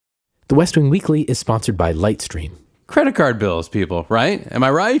The West Wing Weekly is sponsored by Lightstream. Credit card bills, people, right? Am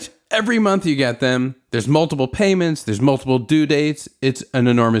I right? Every month you get them. There's multiple payments. There's multiple due dates. It's an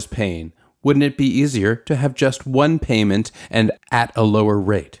enormous pain. Wouldn't it be easier to have just one payment and at a lower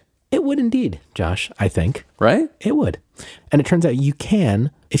rate? It would indeed, Josh, I think. Right? It would. And it turns out you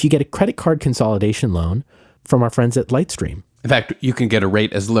can if you get a credit card consolidation loan from our friends at Lightstream. In fact, you can get a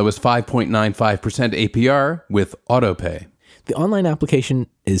rate as low as 5.95% APR with AutoPay. The online application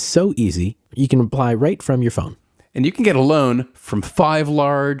is so easy, you can apply right from your phone. And you can get a loan from 5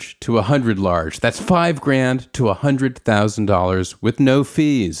 large to 100 large. That's $5,000 to $100,000 with no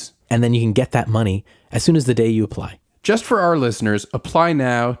fees. And then you can get that money as soon as the day you apply. Just for our listeners, apply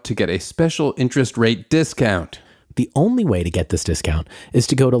now to get a special interest rate discount. The only way to get this discount is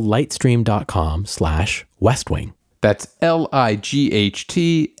to go to lightstream.com/westwing. That's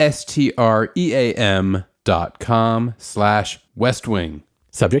lightstream.com/westwing.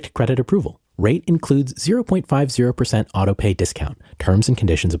 Subject to credit approval. Rate includes 0.50% autopay discount. Terms and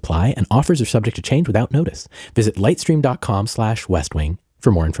conditions apply, and offers are subject to change without notice. Visit lightstream.com/westwing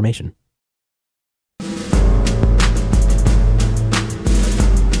for more information.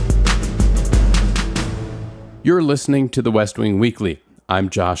 You're listening to the West Wing Weekly. I'm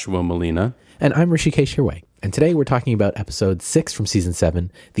Joshua Molina. And I'm Rishikesh Hirway. And today we're talking about episode 6 from season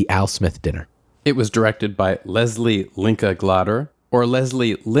 7, The Al Smith Dinner. It was directed by Leslie Linka Glatter, or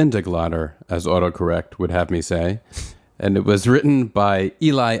Leslie Linda Glatter, as autocorrect would have me say. And it was written by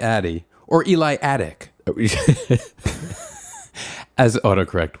Eli Addy, or Eli Attic, as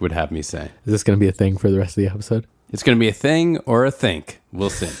autocorrect would have me say. Is this going to be a thing for the rest of the episode? It's going to be a thing or a think. We'll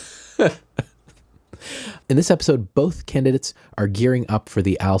see. In this episode, both candidates are gearing up for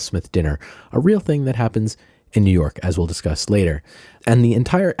the Al Smith Dinner, a real thing that happens in New York, as we'll discuss later. And the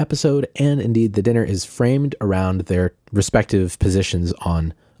entire episode, and indeed the dinner, is framed around their respective positions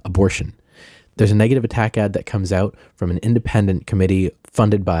on abortion. There's a negative attack ad that comes out from an independent committee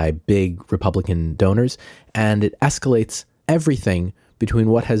funded by big Republican donors, and it escalates everything between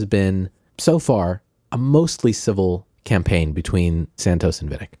what has been, so far, a mostly civil campaign between Santos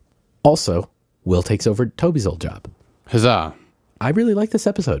and Vidic. Also, Will takes over Toby's old job. Huzzah. I really like this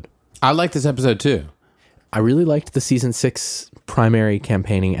episode. I like this episode too. I really liked the season 6 primary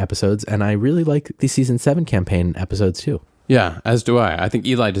campaigning episodes, and I really like the season 7 campaign episodes too. Yeah, as do I. I think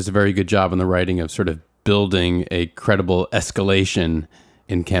Eli does a very good job on the writing of sort of building a credible escalation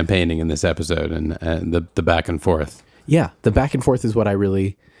in campaigning in this episode and the back and forth. Yeah, the back and forth is what I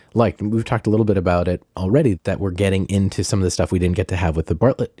really liked. We've talked a little bit about it already, that we're getting into some of the stuff we didn't get to have with the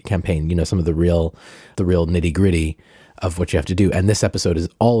Bartlett campaign, you know, some of the real nitty gritty of what you have to do. And this episode is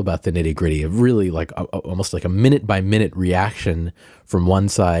all about the nitty gritty of really like almost like a minute by minute reaction from one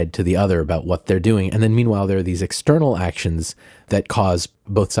side to the other about what they're doing. And then meanwhile, there are these external actions that cause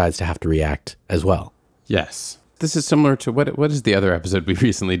both sides to have to react as well. Yes. This is similar to what is the other episode we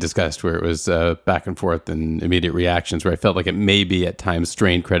recently discussed where it was back and forth and immediate reactions, where I felt like it maybe at times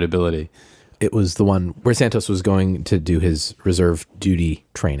strained credibility. It was the one where Santos was going to do his reserve duty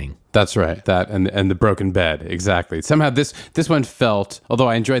training. That's right. That and the broken bed. Exactly. Somehow this one felt, although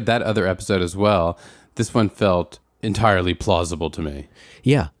I enjoyed that other episode as well, this one felt entirely plausible to me.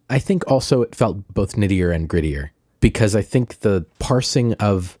 Yeah. I think also it felt both nittier and grittier, because I think the parsing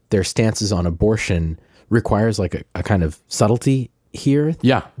of their stances on abortion requires like a kind of subtlety here.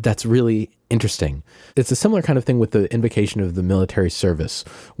 Yeah. That's really interesting. It's a similar kind of thing with the invocation of the military service,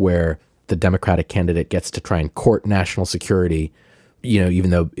 where the Democratic candidate gets to try and court national security, you know,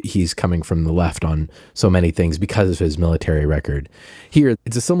 even though he's coming from the left on so many things because of his military record. Here,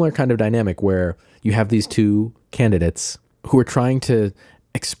 it's a similar kind of dynamic where you have these two candidates who are trying to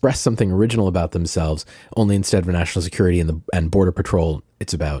express something original about themselves, only instead of national security and border patrol,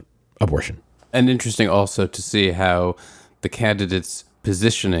 it's about abortion. And interesting also to see how the candidates'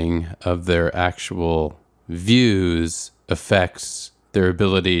 positioning of their actual views affects their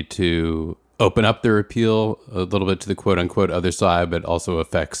ability to open up their appeal a little bit to the quote-unquote other side, but also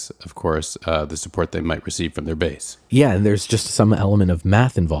affects, of course, the support they might receive from their base. Yeah, and there's just some element of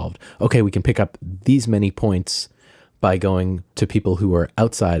math involved. Okay, we can pick up these many points by going to people who are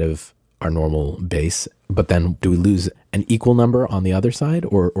outside of our normal base, but then do we lose an equal number on the other side,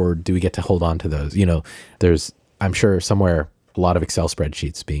 or do we get to hold on to those? You know, there's, I'm sure somewhere, a lot of Excel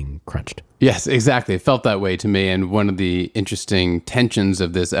spreadsheets being crunched. Yes, exactly. It felt that way to me. And one of the interesting tensions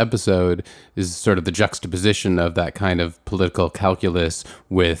of this episode is sort of the juxtaposition of that kind of political calculus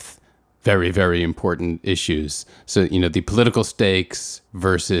with very, very important issues. So, you know, the political stakes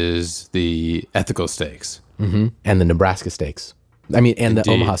versus the ethical stakes. Mm-hmm. And the Nebraska stakes. I mean, and Indeed.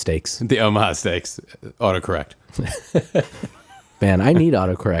 The Omaha stakes. The Omaha stakes. Autocorrect. Man, I need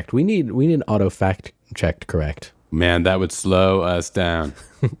autocorrect. We need auto fact checked correct. Man, that would slow us down.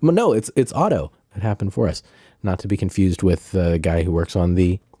 Well, no, it's auto. It happened for us. Not to be confused with the guy who works on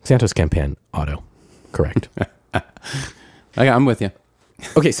the Santos campaign. Auto. Correct. I'm with you.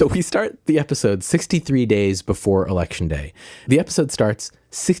 Okay, so we start the episode 63 days before Election Day. The episode starts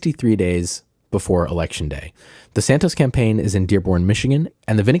 63 days before Election Day. The Santos campaign is in Dearborn, Michigan,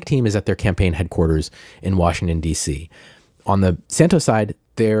 and the Vinick team is at their campaign headquarters in Washington, D.C. On the Santos side,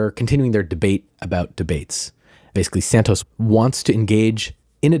 they're continuing their debate about debates. Basically, Santos wants to engage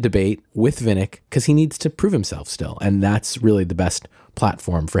in a debate with Vinick because he needs to prove himself still, and that's really the best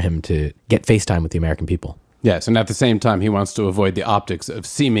platform for him to get face time with the American people. Yes, and at the same time, he wants to avoid the optics of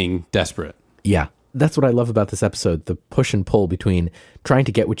seeming desperate. Yeah, that's what I love about this episode, the push and pull between trying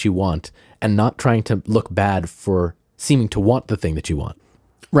to get what you want and not trying to look bad for seeming to want the thing that you want.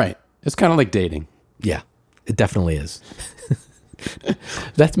 Right. It's kind of like dating. Yeah, it definitely is.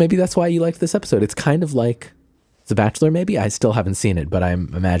 That's why you liked this episode. It's kind of like The Bachelor, maybe? I still haven't seen it, but I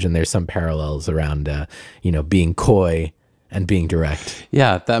imagine there's some parallels around, being coy and being direct.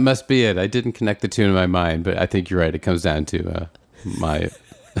 Yeah, that must be it. I didn't connect the two in my mind, but I think you're right. It comes down to my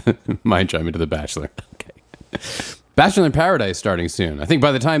enjoyment of The Bachelor. Okay. Bachelor in Paradise starting soon. I think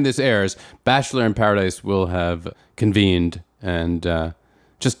by the time this airs, Bachelor in Paradise will have convened, and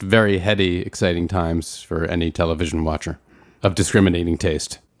just very heady, exciting times for any television watcher of discriminating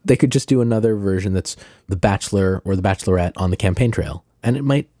taste. They could just do another version that's The Bachelor or The Bachelorette on the campaign trail, and it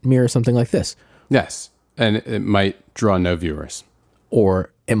might mirror something like this. Yes, and it might draw no viewers.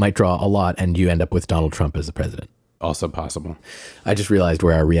 Or it might draw a lot, and you end up with Donald Trump as the president. Also possible. I just realized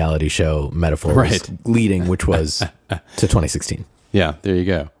where our reality show metaphor was leading, which was to 2016. Yeah, there you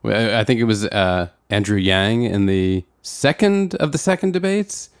go. I think it was Andrew Yang in the second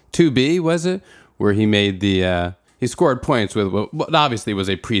debates, 2B, was it? Where he made he scored points with what obviously was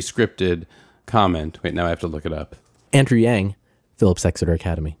a pre-scripted comment. Wait, now I have to look it up. Andrew Yang, Phillips Exeter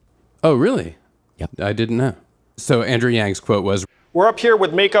Academy. Oh, really? Yep. I didn't know. So Andrew Yang's quote was, "We're up here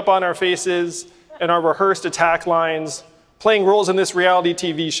with makeup on our faces and our rehearsed attack lines, playing roles in this reality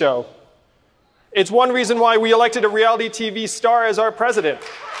TV show. It's one reason why we elected a reality TV star as our president.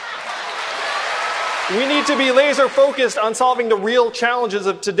 We need to be laser focused on solving the real challenges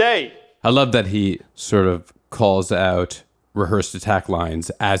of today." I love that he sort of calls out rehearsed attack lines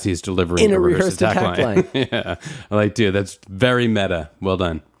as he's delivering in a rehearsed attack line. Yeah, I like, dude, that's very meta. Well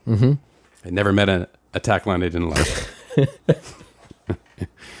done. Mm-hmm. I never met an attack line I didn't like.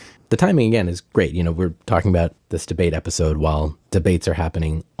 The timing, again, is great. We're talking about this debate episode while debates are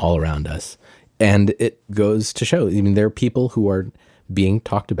happening all around us. And it goes to show, there are people who are being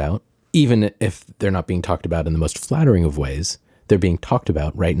talked about, even if they're not being talked about in the most flattering of ways. They're being talked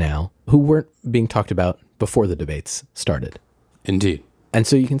about right now who weren't being talked about before the debates started. Indeed. And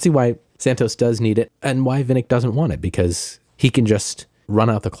so you can see why Santos does need it and why Vinick doesn't want it, because he can just run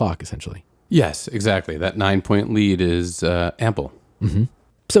out the clock, essentially. Yes, exactly. That 9-point lead is ample. Mm-hmm.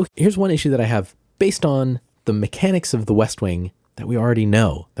 So here's one issue that I have based on the mechanics of the West Wing that we already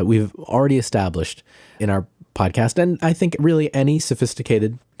know, that we've already established in our podcast. And I think really any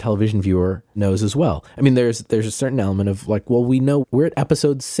sophisticated television viewer knows as well. There's a certain element of we know we're at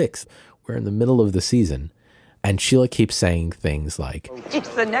episode 6. We're in the middle of the season. And Sheila keeps saying things like, "He's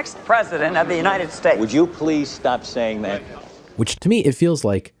the next president of the United States." Would you please stop saying that? Which to me, it feels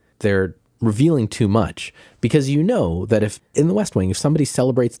like they're revealing too much, because that if in the West Wing, if somebody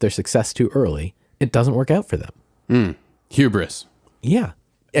celebrates their success too early, it doesn't work out for them. Hubris. Yeah.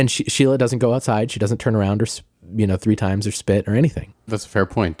 And Sheila doesn't go outside. She doesn't turn around or, 3 times or spit or anything. That's a fair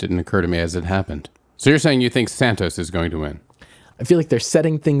point. Didn't occur to me as it happened. So you're saying you think Santos is going to win? I feel like they're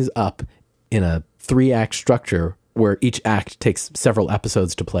setting things up in a 3-act structure where each act takes several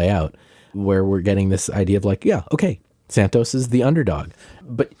episodes to play out, where we're getting this idea of Santos is the underdog.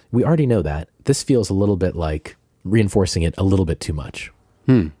 But we already know that. This feels a little bit like reinforcing it a little bit too much.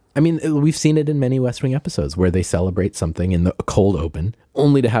 We've seen it in many West Wing episodes where they celebrate something in the cold open,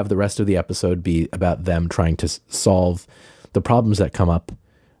 only to have the rest of the episode be about them trying to solve the problems that come up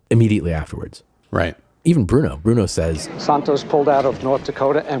immediately afterwards. Right. Even Bruno says, "Santos pulled out of North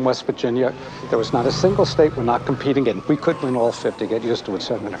Dakota and West Virginia. There was not a single state we're not competing in. We could win all 50. Get used to it,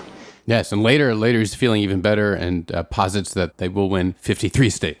 Senator." Yes, and later he's feeling even better and posits that they will win 53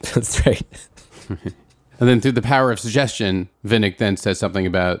 states. That's right. And then through the power of suggestion, Vinick then says something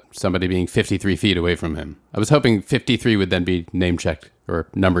about somebody being 53 feet away from him. I was hoping 53 would then be name-checked or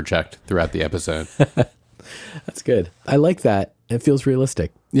number-checked throughout the episode. That's good. I like that. It feels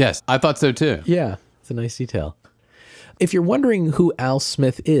realistic. Yes, I thought so too. Yeah, it's a nice detail. If you're wondering who Al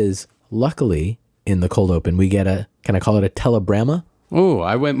Smith is, luckily, in the cold open, we get a Can I call it a telebrama? Oh,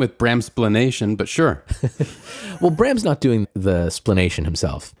 I went with Bramsplanation, but sure. Well, Bram's not doing the splanation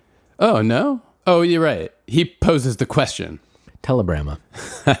himself. Oh, no? Oh, you're right. He poses the question. Telebrama.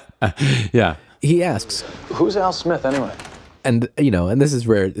 Yeah. He asks, Who's Al Smith, anyway? and and this is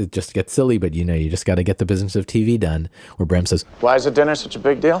where it just gets silly, but you just got to get the business of TV done, where Bram says, Why is the dinner such a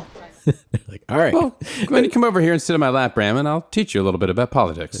big deal? like, all right. Well, why don't you come over here and sit on my lap, Bram, and I'll teach you a little bit about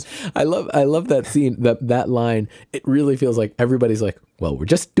politics. I love that scene, that line. It really feels like everybody's like, well, we're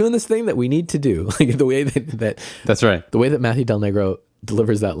just doing this thing that we need to do. Like the way that That's right. the way that Matthew Del Negro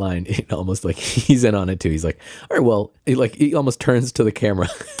delivers that line, it almost like he's in on it too. He's like, all right, well, he almost turns to the camera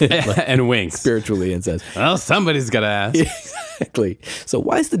And winks. spiritually and says, Well, somebody's got to ask. exactly. So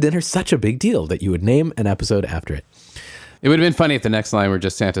why is the dinner such a big deal that you would name an episode after it? It would have been funny if the next line were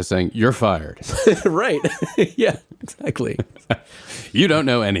just Santa saying, "You're fired. Right. Yeah, exactly. You don't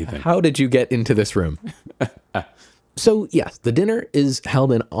know anything." How did you get into this room? So, yes, the dinner is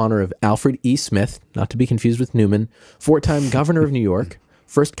held in honor of Alfred E. Smith, not to be confused with Newman, four-time governor of New York,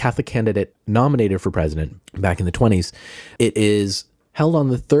 first Catholic candidate nominated for president back in the 1920s. It is held on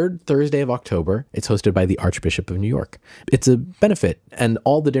the third Thursday of October. It's hosted by the Archbishop of New York. It's a benefit, and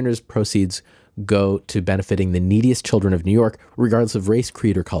all the dinner's proceeds go to benefiting the neediest children of New York, regardless of race,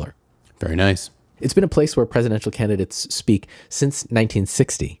 creed, or color. Very nice. It's been a place where presidential candidates speak since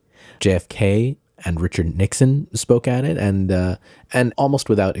 1960. JFK and Richard Nixon spoke at it, and almost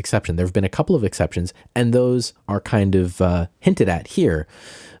without exception. There have been a couple of exceptions, and those are kind of hinted at here.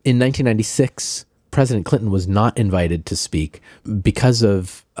 In 1996, President Clinton was not invited to speak because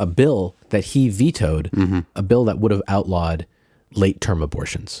of a bill that he vetoed, a bill that would have outlawed late-term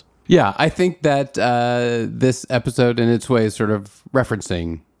abortions. Yeah, I think that this episode in its way is sort of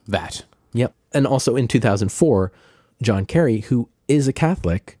referencing that. Yep. And also in 2004, John Kerry, who is a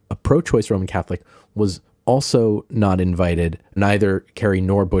Catholic, a pro-choice Roman Catholic, was also not invited. Neither Kerry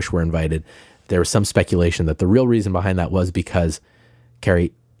nor Bush were invited. There was some speculation that the real reason behind that was because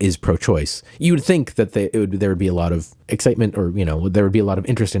Kerry is pro-choice. You would think that there would be a lot of excitement, or there would be a lot of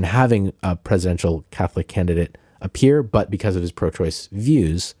interest in having a presidential Catholic candidate appear, but because of his pro-choice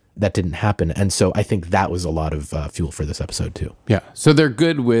views, that didn't happen. And so I think that was a lot of fuel for this episode too. Yeah. So they're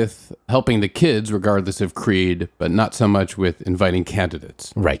good with helping the kids regardless of creed, but not so much with inviting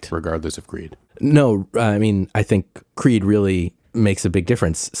candidates. Right. Regardless of creed. No, I mean, I think creed really makes a big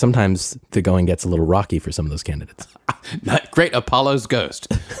difference. Sometimes the going gets a little rocky for some of those candidates. Great Apollo's ghost.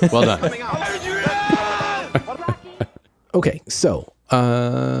 Well done. Okay, so,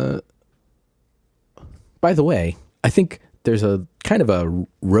 by the way, I think there's a kind of a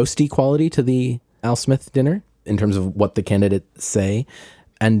roasty quality to the Al Smith dinner in terms of what the candidates say.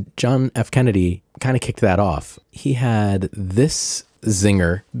 And John F. Kennedy kind of kicked that off. He had this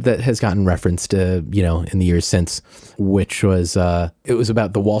zinger that has gotten referenced, in the years since, which was, it was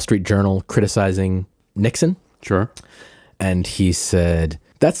about the Wall Street Journal criticizing Nixon. Sure. And he said,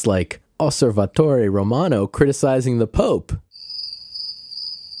 that's like Osservatore Romano criticizing the Pope.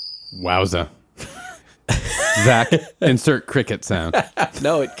 Wowza. Zach, insert cricket sound.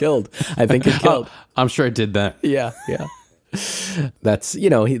 No, it killed. I think it killed. I'm sure it did that. Yeah. That's,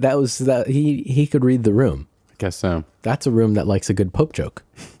 he could read the room. I guess so. That's a room that likes a good Pope joke.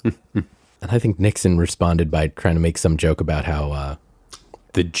 And I think Nixon responded by trying to make some joke about how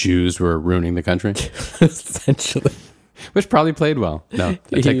the Jews were ruining the country. Essentially. Which probably played well. No,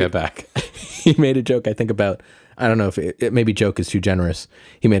 I take that back. He made a joke, I think, about, I don't know if it maybe joke is too generous.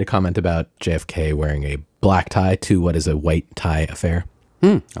 He made a comment about JFK wearing a black tie to what is a white tie affair.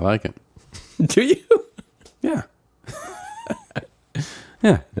 I like it. Do you? Yeah.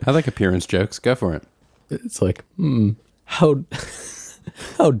 Yeah, I like appearance jokes. Go for it. It's like,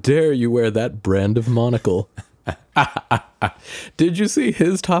 how dare you wear that brand of monocle? Did you see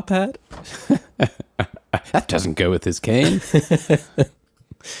his top hat? That doesn't go with his cane.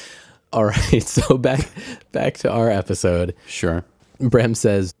 All right, so back to our episode. Sure. Bram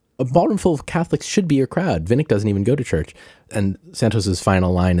says, a ballroom full of Catholics should be your crowd. Vinnick doesn't even go to church. And Santos's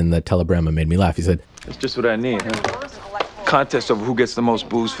final line in the telebrama made me laugh. He said, That's just what I need, huh? Contest over who gets the most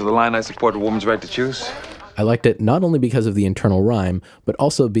booze for the line I support a woman's right to choose. I liked it not only because of the internal rhyme, but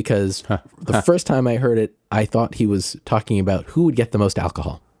also because the first time I heard it, I thought he was talking about who would get the most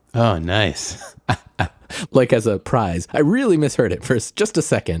alcohol. Oh, nice. Like as a prize. I really misheard it for just a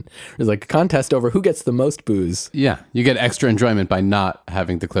second. It was like a contest over who gets the most booze. Yeah, you get extra enjoyment by not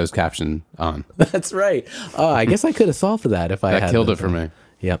having the closed caption on. That's right. I guess I could have solved for that if I had. That killed it for me.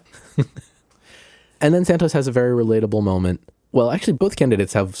 Yep. And then Santos has a very relatable moment. Well, actually, both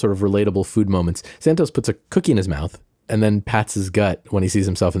candidates have sort of relatable food moments. Santos puts a cookie in his mouth and then pats his gut when he sees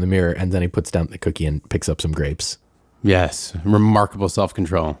himself in the mirror, and then he puts down the cookie and picks up some grapes. Yes, remarkable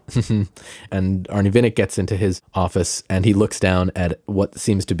self-control. And Arnie Vinnick gets into his office and he looks down at what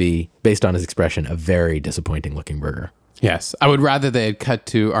seems to be, based on his expression, a very disappointing looking burger. Yes, I would rather they had cut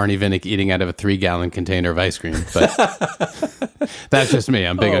to Arnie Vinnick eating out of a 3-gallon container of ice cream, but that's just me.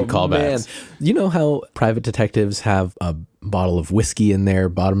 I'm big on callbacks. Man. You know how private detectives have a bottle of whiskey in their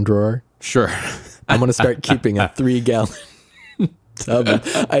bottom drawer? Sure. I'm going to start keeping a 3-gallon tub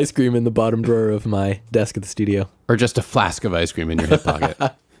of ice cream in the bottom drawer of my desk at the studio. Or just a flask of ice cream in your hip pocket.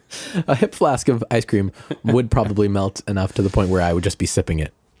 A hip flask of ice cream would probably melt enough to the point where I would just be sipping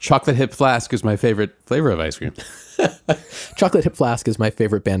it. Chocolate hip flask is my favorite flavor of ice cream. Chocolate hip flask is my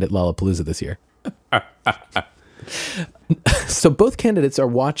favorite band at Lollapalooza this year. So both candidates are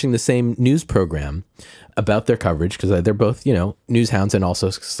watching the same news program about their coverage because they're both, news hounds and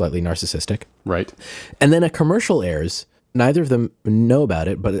also slightly narcissistic. Right. And then a commercial airs. Neither of them know about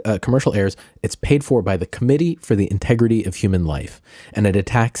it, but a commercial airs. It's paid for by the Committee for the Integrity of Human Life, and it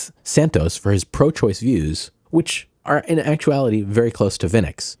attacks Santos for his pro-choice views, which are in actuality very close to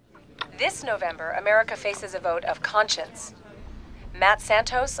Vinnick's. This November, America faces a vote of conscience. Matt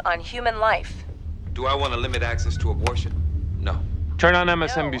Santos on human life. Do I want to limit access to abortion? No. Turn on No, I'm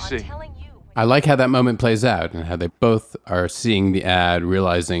MSNBC. telling you. I like how that moment plays out and how they both are seeing the ad,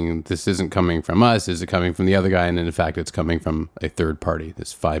 realizing this isn't coming from us, is it coming from the other guy? And in fact, it's coming from a third party,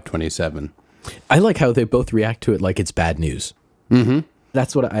 this 527. I like how they both react to it like it's bad news. Mm-hmm.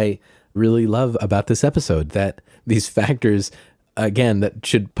 That's what I really love about this episode, that these factors, again, that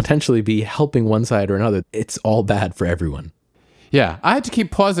should potentially be helping one side or another, it's all bad for everyone. Yeah, I had to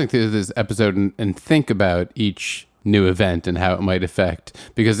keep pausing through this episode and think about each new event and how it might affect,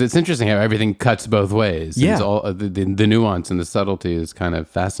 because it's interesting how everything cuts both ways. Yeah. It's all, the nuance and the subtlety is kind of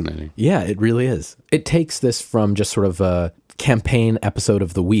fascinating. Yeah, it really is. It takes this from just sort of a campaign episode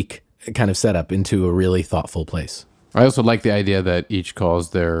of the week kind of setup into a really thoughtful place. I also like the idea that each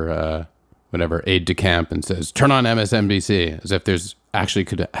calls their aide de camp and says, turn on MSNBC, as if there's actually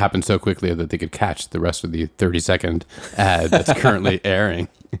could happen so quickly that they could catch the rest of the 30-second ad that's currently airing.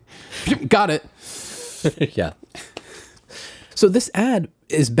 Got it. Yeah. So this ad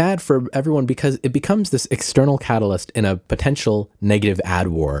is bad for everyone because it becomes this external catalyst in a potential negative ad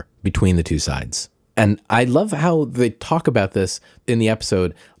war between the two sides. And I love how they talk about this in the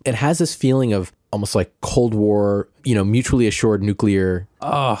episode. It has this feeling of almost like Cold War, mutually assured nuclear.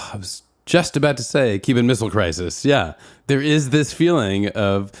 Oh, I was just about to say Cuban Missile Crisis. Yeah, there is this feeling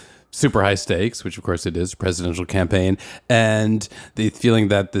of super high stakes, which of course it is, presidential campaign, and the feeling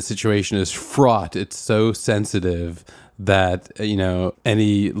that the situation is fraught. It's so sensitive that,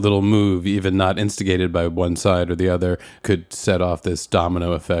 any little move, even not instigated by one side or the other, could set off this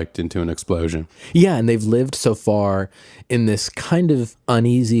domino effect into an explosion. Yeah, and they've lived so far in this kind of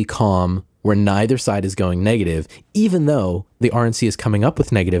uneasy calm where neither side is going negative, even though the RNC is coming up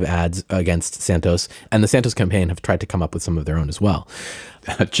with negative ads against Santos, and the Santos campaign have tried to come up with some of their own as well.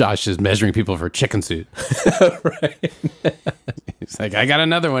 Josh is measuring people for chicken suit. Right. He's like, I got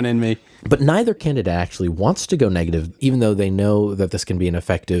another one in me. But neither candidate actually wants to go negative, even though they know that this can be an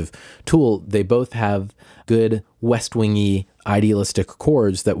effective tool. They both have good West Wingy idealistic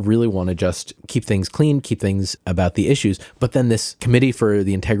cores that really want to just keep things clean, keep things about the issues. But then this Committee for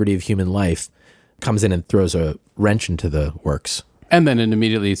the Integrity of Human Life comes in and throws a wrench into the works. And then it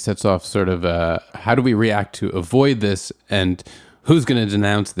immediately sets off sort of, how do we react to avoid this, and who's going to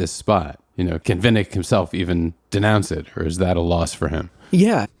denounce this spot? Can Vinnick himself even denounce it, or is that a loss for him?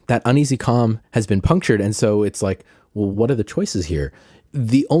 Yeah, that uneasy calm has been punctured. And so it's like, well, what are the choices here?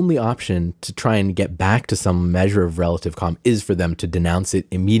 The only option to try and get back to some measure of relative calm is for them to denounce it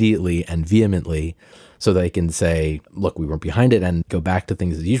immediately and vehemently so they can say, look, we weren't behind it, and go back to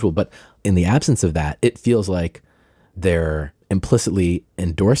things as usual. But in the absence of that, it feels like they're implicitly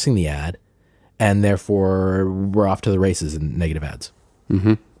endorsing the ad, and therefore we're off to the races in negative ads.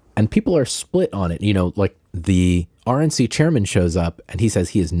 Mm-hmm. And people are split on it. Like the RNC chairman shows up and he says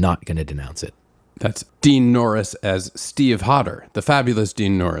he is not going to denounce it. That's Dean Norris as Steve Hodder, the fabulous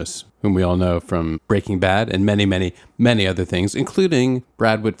Dean Norris, whom we all know from Breaking Bad and many, many, many other things, including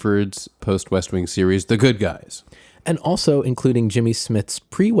Brad Whitford's post-West Wing series, The Good Guys. And also including Jimmy Smith's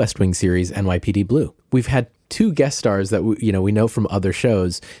pre-West Wing series, NYPD Blue. We've had two guest stars that we know from other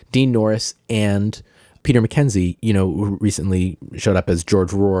shows, Dean Norris and Peter Mackenzie, who recently showed up as George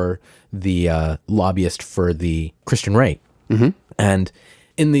Rohr, the lobbyist for the Christian right. Mm-hmm. And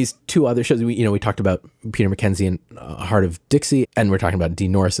in these two other shows, we talked about Peter Mackenzie in Heart of Dixie, and we're talking about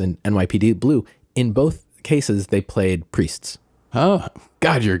Dean Norris in NYPD Blue. In both cases, they played priests. Oh,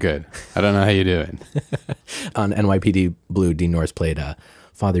 God, you're good. I don't know how you do it. On NYPD Blue, Dean Norris played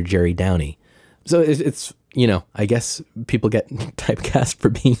Father Jerry Downey. So it's I guess people get typecast for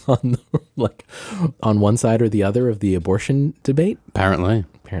being on on one side or the other of the abortion debate. Apparently.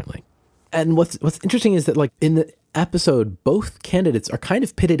 And what's interesting is that in the episode, both candidates are kind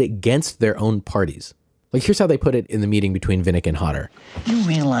of pitted against their own parties. Here's how they put it in the meeting between Vinnick and Hodder. You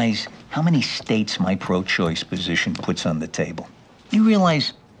realize how many states my pro-choice position puts on the table? You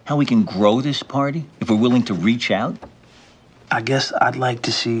realize how we can grow this party if we're willing to reach out? I guess I'd like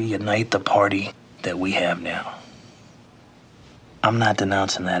to see unite the party that we have now. I'm not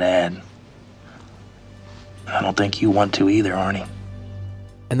denouncing that ad. I don't think you want to either, Arnie.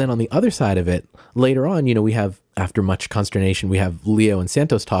 And then on the other side of it, later on, we have, after much consternation, we have Leo and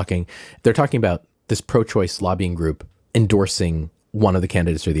Santos talking. They're talking about this pro-choice lobbying group endorsing one of the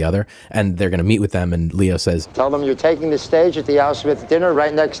candidates or the other, and they're going to meet with them, and Leo says, "Tell them you're taking the stage at the Al Smith dinner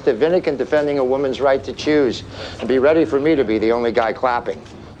right next to Vinnick and defending a woman's right to choose. And be ready for me to be the only guy clapping."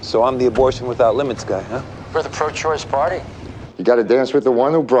 So I'm the abortion without limits guy, huh? For the pro-choice party. You got to dance with the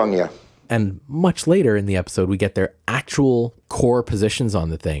one who brung you. And much later in the episode, we get their actual core positions on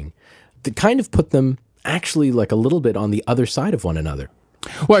the thing that kind of put them actually a little bit on the other side of one another.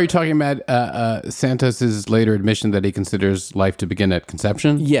 Well, are you talking about Santos's later admission that he considers life to begin at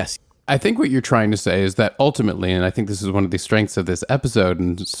conception? Yes. I think what you're trying to say is that ultimately, and I think this is one of the strengths of this episode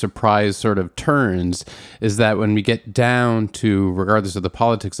and surprise sort of turns, is that when we get down to, regardless of the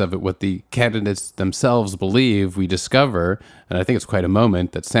politics of it, what the candidates themselves believe, we discover, and I think it's quite a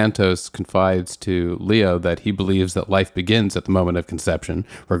moment, that Santos confides to Leo that he believes that life begins at the moment of conception,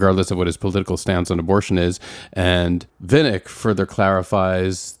 regardless of what his political stance on abortion is. And Vinnick further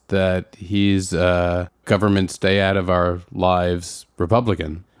clarifies that he's government stay out of our lives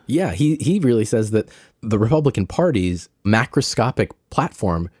Republican. Yeah, he really says that the Republican Party's macroscopic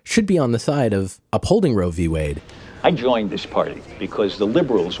platform should be on the side of upholding Roe v. Wade. I joined this party because the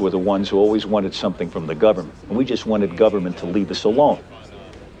liberals were the ones who always wanted something from the government, and we just wanted government to leave us alone,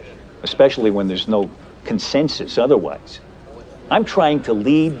 especially when there's no consensus otherwise. I'm trying to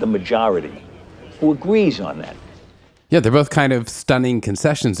lead the majority who agrees on that. Yeah, they're both kind of stunning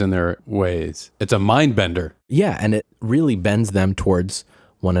concessions in their ways. It's a mind bender. Yeah, and it really bends them towards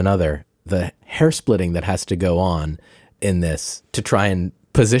one another. The hair splitting that has to go on in this to try and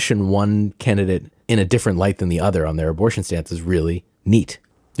position one candidate in a different light than the other on their abortion stance is really neat.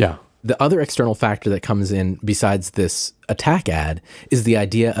 Yeah. The other external factor that comes in besides this attack ad is the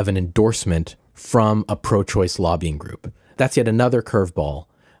idea of an endorsement from a pro-choice lobbying group. That's yet another curveball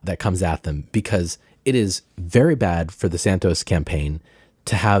that comes at them, because it is very bad for the Santos campaign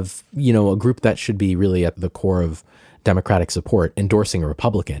to have, a group that should be really at the core of Democratic support endorsing a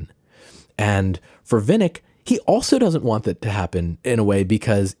Republican. And for Vinnick, he also doesn't want that to happen in a way,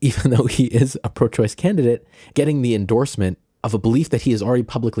 because even though he is a pro-choice candidate, getting the endorsement of a belief that he has already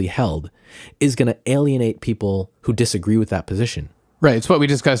publicly held is going to alienate people who disagree with that position. Right. It's what we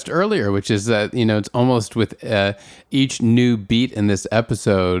discussed earlier, which is that, it's almost with each new beat in this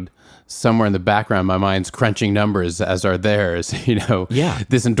episode, somewhere in the background, my mind's crunching numbers, as are theirs. Yeah.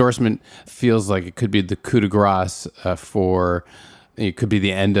 This endorsement feels like it could be the coup de grace it could be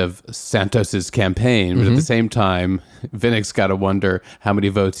the end of Santos's campaign. But at the same time, Vinnick's got to wonder how many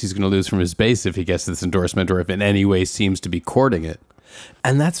votes he's going to lose from his base if he gets this endorsement, or if in any way seems to be courting it.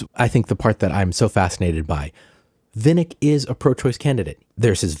 And that's, I think, the part that I'm so fascinated by. Vinnick is a pro-choice candidate.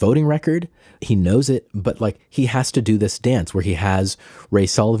 There's his voting record. He knows it, but he has to do this dance where he has Ray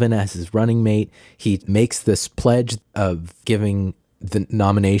Sullivan as his running mate. He makes this pledge of giving the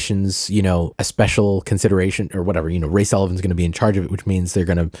nominations, a special consideration or whatever. Ray Sullivan's going to be in charge of it, which means they're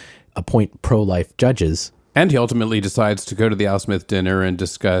going to appoint pro-life judges. And he ultimately decides to go to the Al Smith dinner and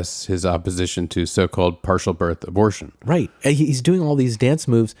discuss his opposition to so-called partial birth abortion. Right. He's doing all these dance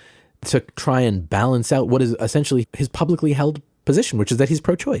moves to try and balance out what is essentially his publicly held position, which is that he's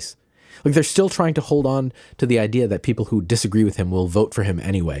pro-choice. They're still trying to hold on to the idea that people who disagree with him will vote for him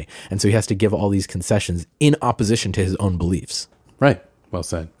anyway. And so he has to give all these concessions in opposition to his own beliefs. Right. Well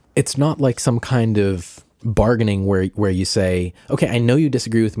said. It's not like some kind of bargaining where you say, okay, I know you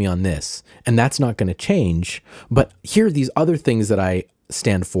disagree with me on this, and that's not going to change, but here are these other things that I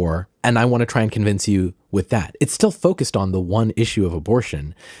stand for, and I want to try and convince you with that. It's still focused on the one issue of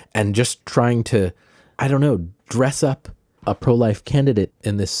abortion and just trying to, dress up a pro-life candidate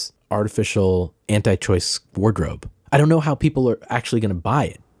in this artificial anti-choice wardrobe. I don't know how people are actually going to buy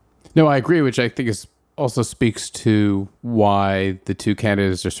it. No, I agree, which I think also speaks to why the two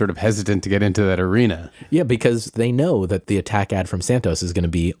candidates are sort of hesitant to get into that arena. Yeah, because they know that the attack ad from Santos is going to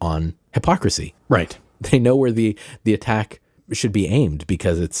be on hypocrisy. Right. They know where the attack should be aimed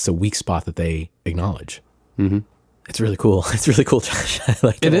because it's a weak spot that they acknowledge. Mm-hmm. It's really cool. It's really cool, Josh. I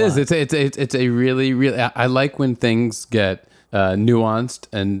like it. It is. It's a really. I like when things get nuanced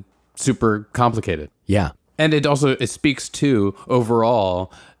and super complicated. Yeah. And it speaks to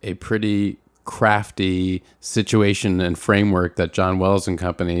overall a pretty crafty situation and framework that John Wells and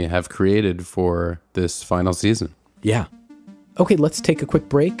company have created for this final season. Yeah. Okay, let's take a quick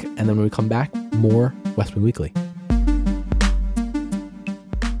break, and then when we come back, more West Wing Weekly.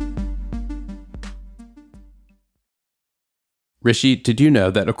 Rishi, did you know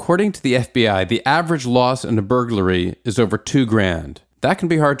that according to the FBI, the average loss in a burglary is over $2,000? That can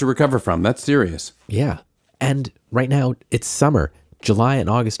be hard to recover from. That's serious. Yeah. And right now, it's summer. July and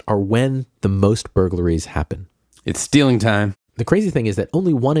August are when the most burglaries happen. It's stealing time. The crazy thing is that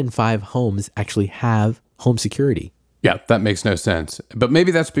only 1 in 5 homes actually have home security. Yeah, that makes no sense. But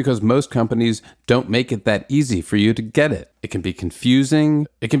maybe that's because most companies don't make it that easy for you to get it. It can be confusing.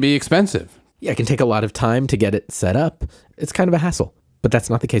 It can be expensive. Yeah, it can take a lot of time to get it set up. It's kind of a hassle. But that's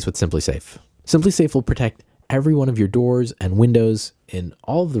not the case with SimpliSafe. SimpliSafe will protect every one of your doors and windows in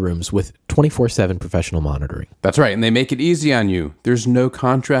all of the rooms with 24/7 professional monitoring. That's right, and they make it easy on you. There's no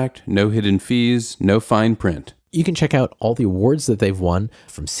contract, no hidden fees, no fine print. You can check out all the awards that they've won,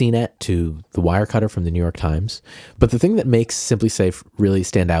 from CNET to the Wirecutter from the New York Times. But the thing that makes SimpliSafe really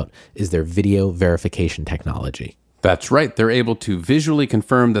stand out is their video verification technology. That's right. They're able to visually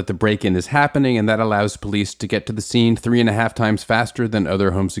confirm that the break-in is happening, and that allows police to get to the scene 3.5 times faster than other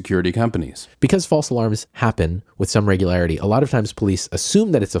home security companies. Because false alarms happen with some regularity, a lot of times police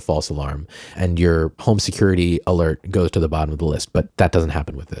assume that it's a false alarm, and your home security alert goes to the bottom of the list, but that doesn't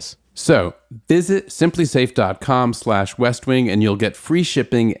happen with this. So visit simplisafe.com/westwing, and you'll get free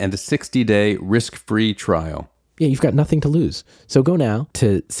shipping and a 60-day risk-free trial. Yeah, you've got nothing to lose. So go now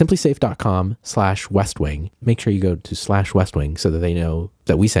to simplisafe.com/westwing. Make sure you go to /westwing so that they know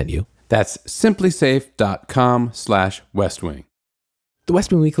that we sent you. That's simplisafe.com/westwing. The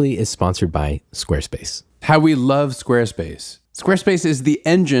West Wing Weekly is sponsored by Squarespace. How we love Squarespace. Squarespace is the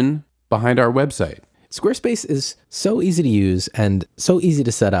engine behind our website. Squarespace is so easy to use and so easy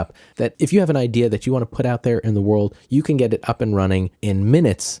to set up that if you have an idea that you want to put out there in the world, you can get it up and running in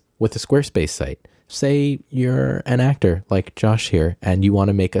minutes with a Squarespace site. Say you're an actor like Josh here and you want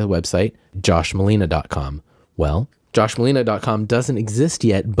to make a website, joshmalina.com. Well, joshmalina.com doesn't exist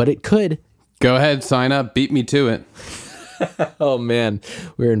yet, but it could. Go ahead, sign up, beat me to it. Oh man,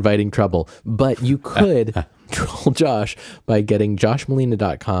 we're inviting trouble. But you could troll Josh by getting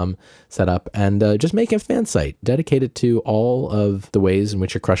joshmalina.com set up and just make a fan site dedicated to all of the ways in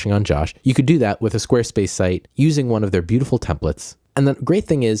which you're crushing on Josh. You could do that with a Squarespace site using one of their beautiful templates. And the great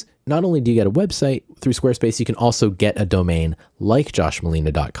thing is, not only do you get a website through Squarespace, you can also get a domain like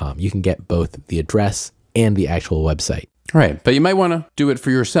joshmalina.com. You can get both the address and the actual website. Right, but you might want to do it for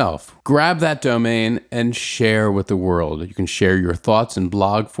yourself. Grab that domain and share with the world. You can share your thoughts in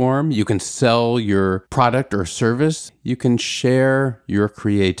blog form. You can sell your product or service. You can share your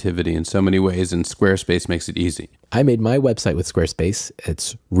creativity in so many ways, and Squarespace makes it easy. I made my website with Squarespace.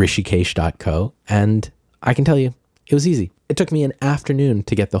 It's rishikesh.co, and I can tell you, it was easy. It took me an afternoon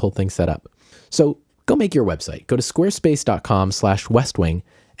to get the whole thing set up. So go make your website. Go to squarespace.com/westwing,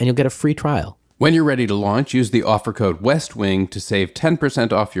 and you'll get a free trial. When you're ready to launch, use the offer code WESTWING to save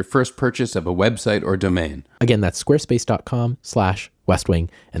 10% off your first purchase of a website or domain. Again, that's squarespace.com/westwing,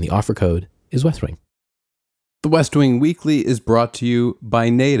 and the offer code is WESTWING. The West Wing Weekly is brought to you by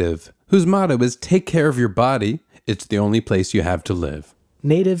Native, whose motto is take care of your body. It's the only place you have to live.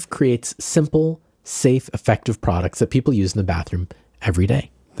 Native creates simple, safe, effective products that people use in the bathroom every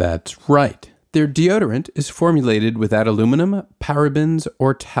day. That's right. Their deodorant is formulated without aluminum, parabens,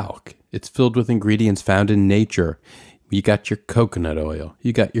 or talc. It's filled with ingredients found in nature. You got your coconut oil,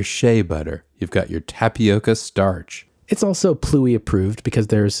 you got your shea butter, you've got your tapioca starch. It's also Pluie approved because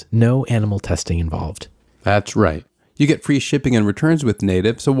there's no animal testing involved. That's right. You get free shipping and returns with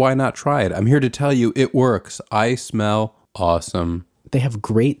Native, so why not try it? I'm here to tell you it works. I smell awesome. They have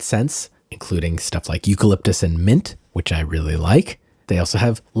great scents, including stuff like eucalyptus and mint, which I really like. They also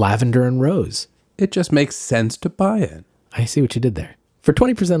have lavender and rose. It just makes sense to buy it. I see what you did there. For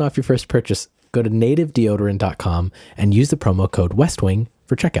 20% off your first purchase, go to nativedeodorant.com and use the promo code WESTWING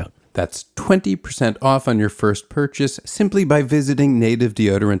for checkout. That's 20% off on your first purchase simply by visiting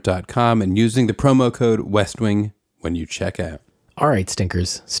nativedeodorant.com and using the promo code WESTWING when you check out. All right,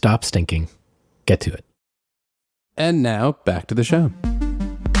 stinkers, stop stinking. Get to it. And now, back to the show.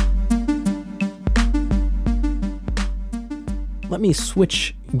 Let me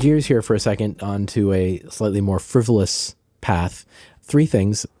switch gears here for a second onto a slightly more frivolous path. 3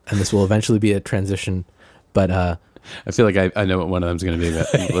 things, and this will eventually be a transition, but I feel like I know what one of them's going to be,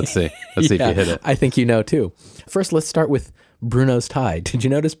 but let's see. Let's see if you hit it. I think you know, too. First, let's start with Bruno's tie. Did you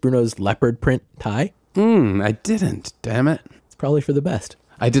notice Bruno's leopard print tie? I didn't. Damn it. It's probably for the best.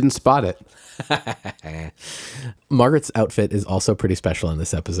 I didn't spot it. Margaret's outfit is also pretty special in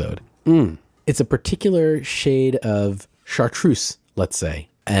this episode. It's a particular shade of chartreuse, let's say.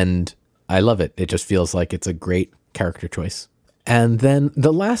 And I love it. It just feels like it's a great character choice. And then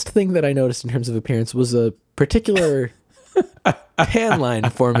the last thing that I noticed in terms of appearance was a particular tan line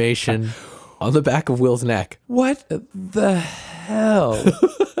formation on the back of Will's neck. What the hell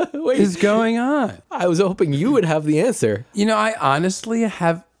is going on? I was hoping you would have the answer. You know, I honestly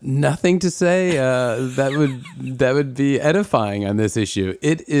have nothing to say that would be edifying on this issue.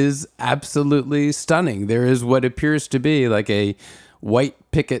 It is absolutely stunning. There is what appears to be like a white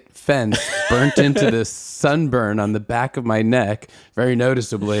picket fence burnt into the sunburn on the back of my neck, very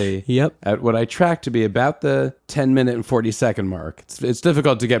noticeably. Yep. At what I track to be about the 10-minute and 40-second mark. It's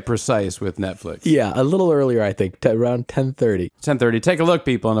difficult to get precise with Netflix. Yeah, a little earlier, I think, around 10:30. 10:30. Take a look,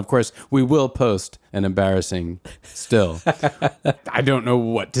 people. And of course, we will post an embarrassing still. I don't know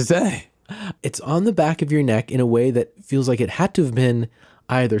what to say. It's on the back of your neck in a way that feels like it had to have been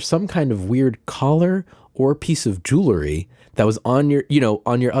either some kind of weird collar or piece of jewelry that was on your,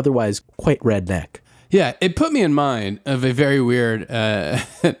 on your otherwise quite red neck. Yeah, it put me in mind of a very weird,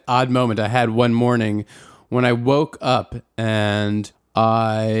 odd moment I had one morning when I woke up and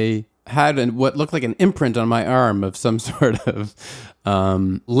I had what looked like an imprint on my arm of some sort of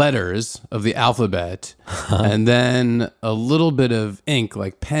letters of the alphabet, and then a little bit of ink,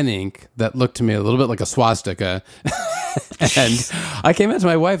 like pen ink, that looked to me a little bit like a swastika. And I came out to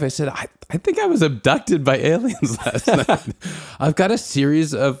my wife. I said, I think I was abducted by aliens last night. I've got a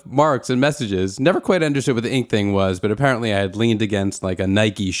series of marks and messages. Never quite understood what the ink thing was, but apparently I had leaned against like a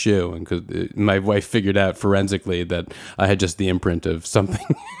Nike shoe, and my wife figured out forensically that I had just the imprint of something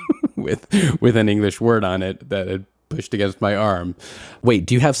with an English word on it that had pushed against my arm. Wait,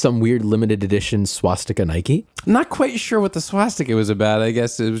 do you have some weird limited edition swastika Nike? Not quite sure what the swastika was about. I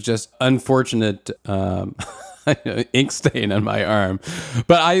guess it was just unfortunate ink stain on my arm.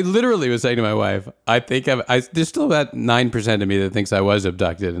 But I literally was saying to my wife, there's still about 9% of me that thinks I was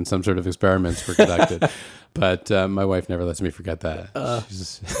abducted and some sort of experiments were conducted. But my wife never lets me forget that.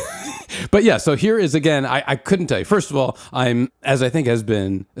 But yeah, so here is again, I couldn't tell you. First of all, I'm, as I think has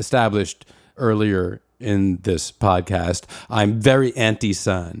been established earlier in this podcast, I'm very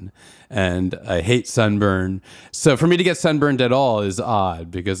anti-sun and I hate sunburn. So for me to get sunburned at all is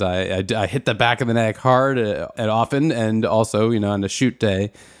odd because I hit the back of the neck hard and often, and also, on a shoot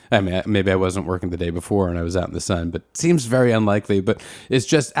day. I mean, maybe I wasn't working the day before and I was out in the sun, but it seems very unlikely. But it's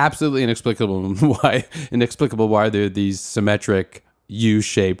just absolutely inexplicable why there are these symmetric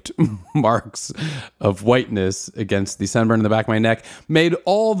U-shaped marks of whiteness against the sunburn in the back of my neck, made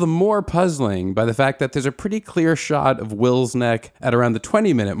all the more puzzling by the fact that there's a pretty clear shot of Will's neck at around the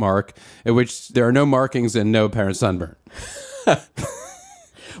 20-minute mark, at which there are no markings and no apparent sunburn.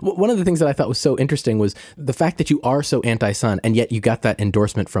 One of the things that I thought was so interesting was the fact that you are so anti-sun, and yet you got that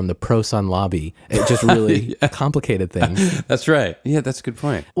endorsement from the pro-sun lobby. It just really complicated things. That's right. Yeah, that's a good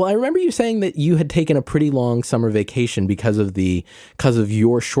point. Well, I remember you saying that you had taken a pretty long summer vacation because of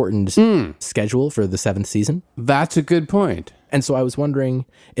your shortened schedule for the 7th season. That's a good point. And so I was wondering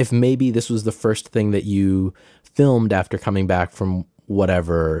if maybe this was the first thing that you filmed after coming back from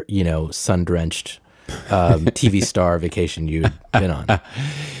whatever, sun-drenched TV star vacation you'd been on.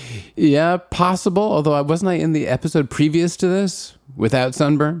 Yeah, possible. Although wasn't I in the episode previous to this without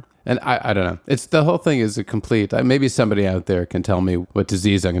sunburn? And I don't know. It's the whole thing is a complete. Maybe somebody out there can tell me what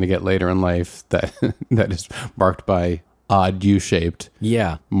disease I'm going to get later in life that is marked by odd U-shaped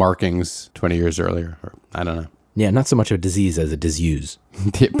markings 20 years earlier. Or, I don't know. Yeah, not so much a disease as a disuse.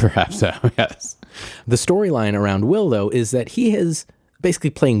 Perhaps so, yes. The storyline around Will, though, is that he is basically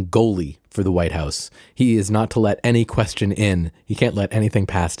playing goalie for the White House. He is not to let any question in. He can't let anything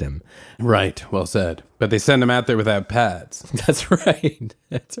past him. Right. Well said. But they send him out there without pads. That's right.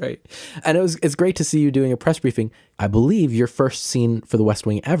 That's right. And it's great to see you doing a press briefing. I believe your first scene for The West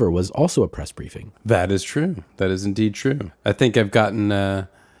Wing ever was also a press briefing. That is true. That is indeed true. I think I've gotten...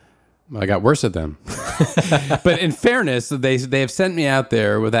 I got worse at them. But in fairness, they have sent me out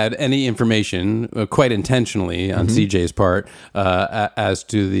there without any information, quite intentionally on CJ's part, as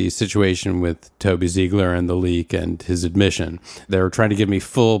to the situation with Toby Ziegler and the leak and his admission. They were trying to give me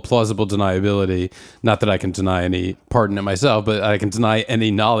full plausible deniability. Not that I can deny any part in it myself, but I can deny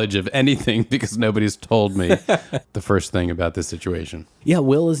any knowledge of anything because nobody's told me the first thing about this situation. Yeah,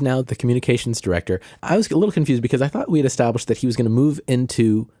 Will is now the communications director. I was a little confused because I thought we had established that he was going to move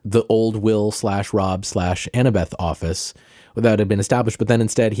into the old Will/Rob/Annabeth office that had been established, but then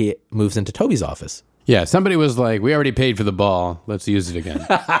instead he moves into Toby's office. Yeah, somebody was like, we already paid for the ball. Let's use it again.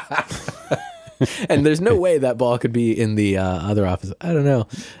 And there's no way that ball could be in the other office. I don't know.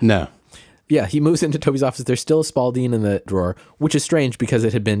 No. Yeah, he moves into Toby's office. There's still a Spalding in the drawer, which is strange because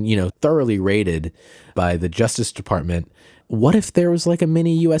it had been, thoroughly raided by the Justice Department. What if there was like a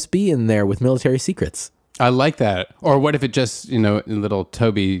mini USB in there with military secrets? I like that. Or what if it just, in little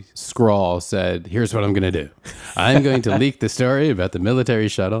Toby scrawl said, here's what I'm going to do. I'm going to leak the story about the military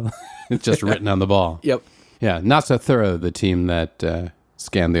shuttle. It's just written on the ball. Yep. Yeah, not so thorough, the team that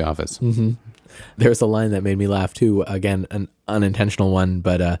scanned the office. Mm-hmm. There's a line that made me laugh too. Again, an unintentional one,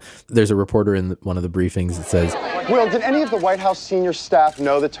 but there's a reporter in one of the briefings that says, Will, did any of the White House senior staff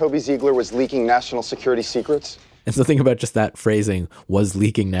know that Toby Ziegler was leaking national security secrets? And something about just that phrasing, was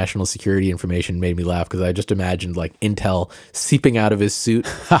leaking national security information, made me laugh because I just imagined like Intel seeping out of his suit.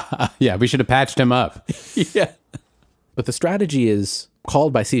 Yeah, we should have patched him up. Yeah. But the strategy is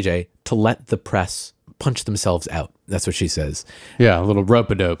called by CJ to let the press punch themselves out. That's what she says. Yeah, a little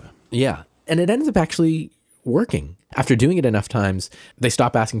rope-a-dope. Yeah. And it ends up actually working. After doing it enough times, they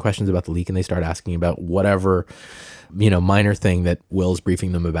stop asking questions about the leak and they start asking about whatever, minor thing that Will's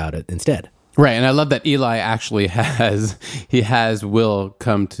briefing them about it instead. Right, and I love that Eli actually has Will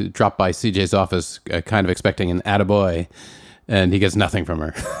come to drop by CJ's office kind of expecting an attaboy, and he gets nothing from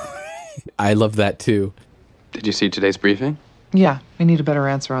her. I love that too. Did you see today's briefing? Yeah, we need a better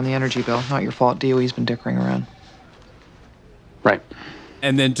answer on the energy bill. Not your fault, DOE's been dickering around. Right.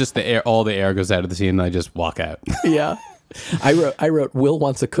 And then just all the air goes out of the scene and I just walk out. Yeah. I wrote, Will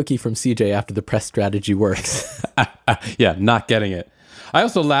wants a cookie from CJ after the press strategy works. Yeah, not getting it. I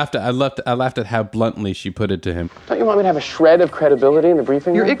also laughed at how bluntly she put it to him. Don't you want me to have a shred of credibility in the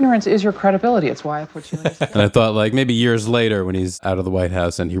briefing Your room? ignorance is your credibility. It's why I put you in this. And I thought, like, maybe years later when he's out of the White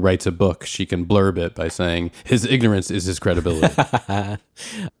House and he writes a book, she can blurb it by saying his ignorance is his credibility.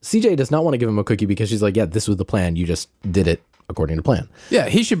 CJ does not want to give him a cookie because she's like, yeah, this was the plan. You just did it according to plan. Yeah,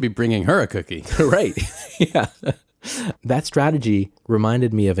 he should be bringing her a cookie. Right. Yeah. That strategy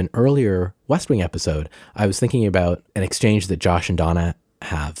reminded me of an earlier West Wing episode. I was thinking about an exchange that Josh and Donna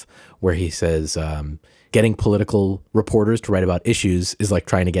have where he says getting political reporters to write about issues is like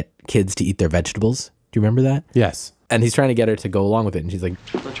trying to get kids to eat their vegetables. Do you remember that? Yes. And he's trying to get her to go along with it. And she's like,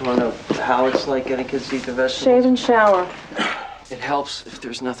 Don't you want to know how it's like getting kids to eat their vegetables? Shave and shower. It helps if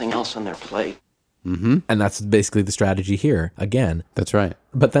there's nothing else on their plate. Mm-hmm. And that's basically the strategy here again. That's right.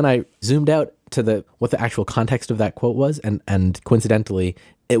 But then I zoomed out to what the actual context of that quote was. And coincidentally,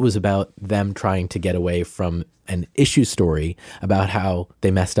 it was about them trying to get away from an issue story about how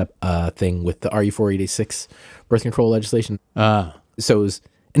they messed up a thing with the RU486 birth control legislation. So it was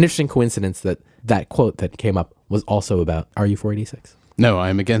an interesting coincidence that quote that came up was also about RU486. No,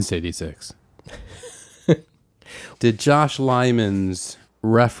 I'm against 86. Did Josh Lyman's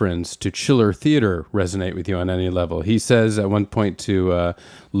reference to Chiller Theater resonate with you on any level? He says at one point to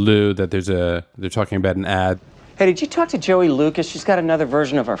Lou that they're talking about an ad. Hey, did you talk to Joey Lucas? She's got another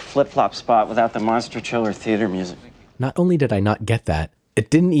version of our flip-flop spot without the Monster Chiller Theater music. Not only did I not get that,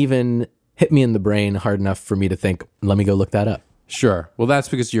 it didn't even hit me in the brain hard enough for me to think, let me go look that up. Sure. Well, that's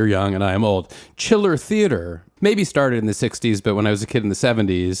because you're young and I am old. Chiller Theater maybe started in the 60s, but when I was a kid in the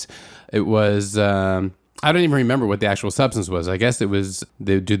 70s, it was... I don't even remember what the actual substance was. I guess it was,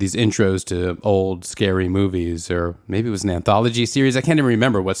 they would do these intros to old, scary movies, or maybe it was an anthology series. I can't even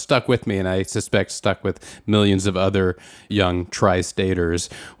remember. What stuck with me, and I suspect stuck with millions of other young tri-staters,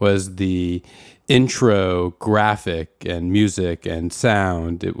 was the intro graphic and music and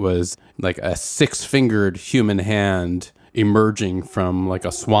sound. It was like a six-fingered human hand emerging from like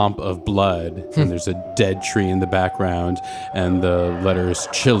a swamp of blood, and there's a dead tree in the background, and the letters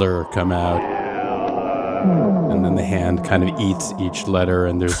Chiller come out. And then the hand kind of eats each letter,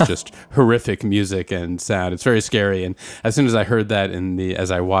 and there's just horrific music and sound. It's very scary. And as soon as I heard that as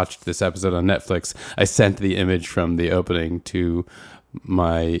I watched this episode on Netflix, I sent the image from the opening to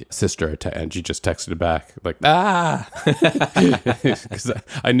my sister, and she just texted it back like, because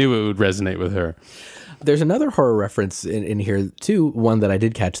I knew it would resonate with her. There's another horror reference in here too, one that I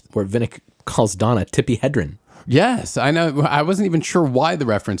did catch, where Vinnick calls Donna Tippi Hedren. Yes, I know. I wasn't even sure why the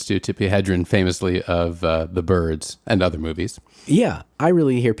reference to Tippi Hedren, famously of The Birds and other movies. Yeah, I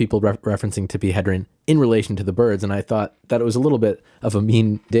really hear people referencing Tippi Hedren in relation to The Birds, and I thought that it was a little bit of a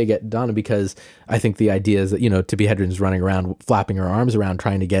mean dig at Donna, because I think the idea is that, Tippi Hedren's running around, flapping her arms around,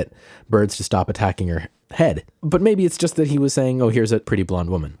 trying to get birds to stop attacking her head. But maybe it's just that he was saying, oh, here's a pretty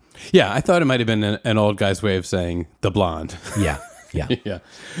blonde woman. Yeah, I thought it might have been an old guy's way of saying the blonde. Yeah. Yeah. Yeah.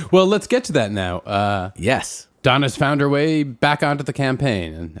 Well, let's get to that now. Yes. Donna's found her way back onto the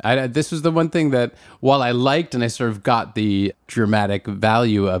campaign. And this was the one thing that, while I liked and I sort of got the dramatic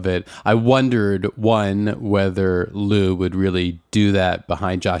value of it, I wondered, one, whether Lou would really do that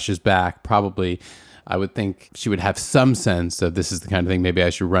behind Josh's back. Probably, I would think she would have some sense of this is the kind of thing maybe I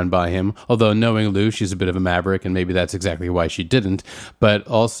should run by him. Although knowing Lou, she's a bit of a maverick, and maybe that's exactly why she didn't. But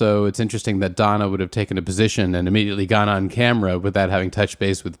also, it's interesting that Donna would have taken a position and immediately gone on camera without having touched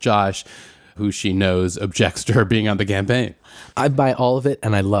base with Josh, who she knows objects to her being on the campaign. I buy all of it,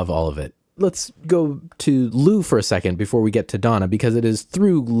 and I love all of it. Let's go to Lou for a second before we get to Donna, because it is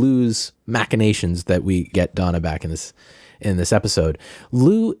through Lou's machinations that we get Donna back in this episode.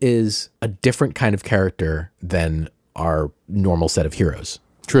 Lou is a different kind of character than our normal set of heroes.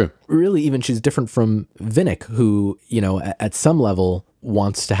 True. Really, even she's different from Vinnick, who, at some level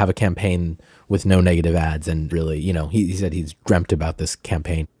wants to have a campaign with no negative ads. And really, he said he's dreamt about this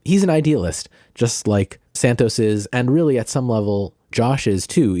campaign. He's an idealist, just like Santos is. And really, at some level, Josh is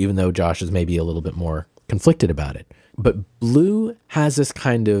too, even though Josh is maybe a little bit more conflicted about it. But Lou has this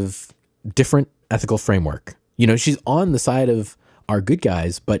kind of different ethical framework. She's on the side of our good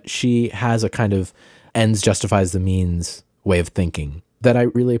guys, but she has a kind of ends justifies the means way of thinking that I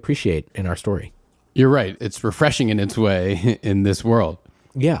really appreciate in our story. You're right. It's refreshing in its way in this world.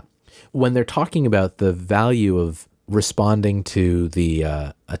 Yeah. When they're talking about the value of responding to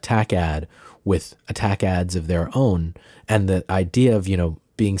the attack ad with attack ads of their own, and the idea of,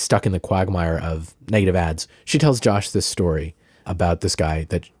 being stuck in the quagmire of negative ads, she tells Josh this story about this guy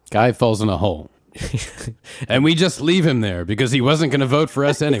falls in a hole. And we just leave him there because he wasn't going to vote for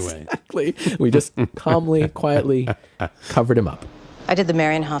us anyway. Exactly. We just calmly, quietly covered him up. I did the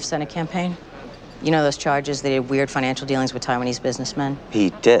Marienhof Senate campaign. You know those charges? They did weird financial dealings with Taiwanese businessmen?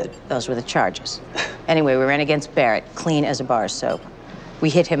 He did. Those were the charges. Anyway, we ran against Barrett, clean as a bar of soap. We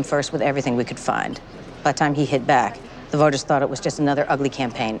hit him first with everything we could find. By the time he hit back, the voters thought it was just another ugly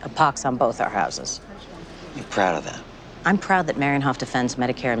campaign, a pox on both our houses. You're proud of that? I'm proud that Marienhof defends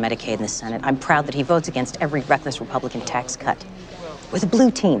Medicare and Medicaid in the Senate. I'm proud that he votes against every reckless Republican tax cut. We're the blue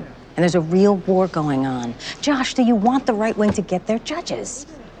team, and there's a real war going on. Josh, do you want the right wing to get their judges?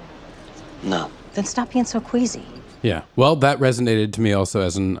 No. Then stop being so queasy. Yeah. Well, that resonated to me also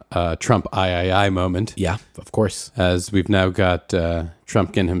as an Trump III moment. Yeah, of course. As we've now got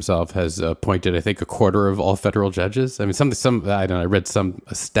Trumpkin himself has appointed, I think, a quarter of all federal judges. I mean, I read some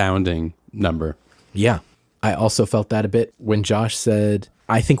astounding number. Yeah. I also felt that a bit when Josh said,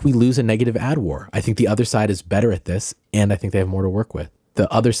 I think we lose a negative ad war. I think the other side is better at this, and I think they have more to work with. The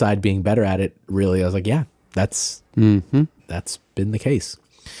other side being better at it, really, I was like, yeah, that's been the case.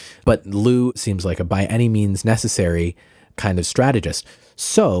 But Lou seems like a by any means necessary kind of strategist.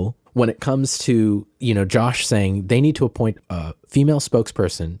 So when it comes to, Josh saying they need to appoint a female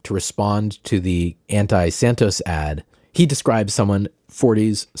spokesperson to respond to the anti-Santos ad, he describes someone,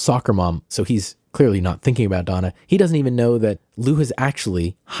 40s, soccer mom, so he's clearly not thinking about Donna. He doesn't even know that Lou has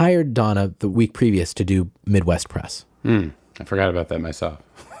actually hired Donna the week previous to do Midwest Press. I forgot about that myself.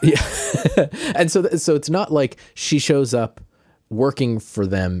 Yeah. And so it's not like she shows up working for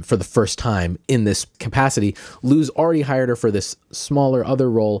them for the first time in this capacity. Lou's already hired her for this smaller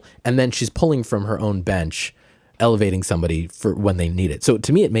other role, and then she's pulling from her own bench, elevating somebody for when they need it. So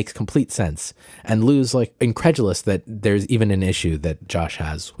to me, it makes complete sense. And Lou's like incredulous that there's even an issue that Josh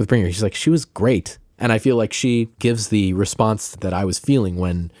has with bringing her. She's like, she was great. And I feel like she gives the response that I was feeling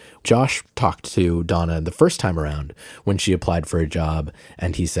when Josh talked to Donna the first time around when she applied for a job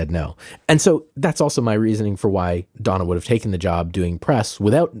and he said no. And so that's also my reasoning for why Donna would have taken the job doing press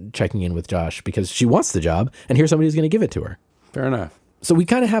without checking in with Josh, because she wants the job and here's somebody who's going to give it to her. Fair enough. So we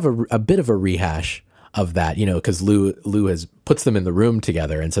kind of have a bit of a rehash of that, because Lou puts them in the room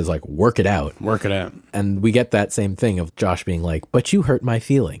together and says, like, work it out. Work it out. And we get that same thing of Josh being like, but you hurt my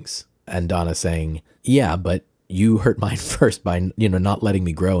feelings. And Donna saying, yeah, but you hurt mine first by, not letting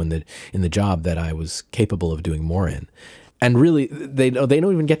me grow in the job that I was capable of doing more in. And really, they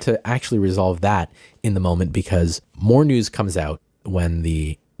don't even get to actually resolve that in the moment, because more news comes out when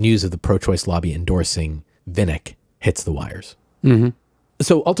the news of the pro-choice lobby endorsing Vinnick hits the wires. Mm-hmm.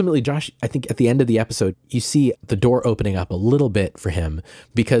 So ultimately, Josh, I think at the end of the episode, you see the door opening up a little bit for him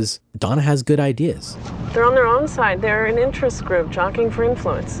because Donna has good ideas. They're on their own side. They're an interest group jockeying for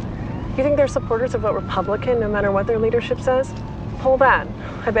influence. You think their supporters will vote Republican no matter what their leadership says? Poll that.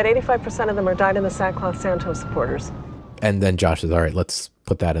 I bet 85% of them are dyed-in-the-sackcloth Santos supporters. And then Josh says, all right, let's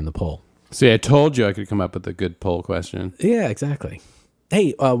put that in the poll. See, I told you I could come up with a good poll question. Yeah, exactly.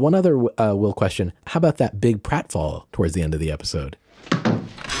 Hey, one other Will question. How about that big pratfall towards the end of the episode?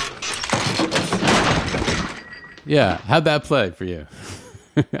 Yeah. How'd that play for you?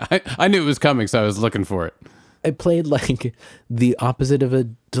 I knew it was coming, so I was looking for it. It played like the opposite of a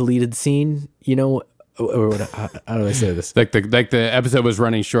deleted scene, you know, or how do I say this? Like the episode was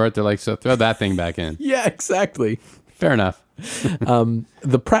running short. They're like, so throw that thing back in. Yeah, exactly. Fair enough.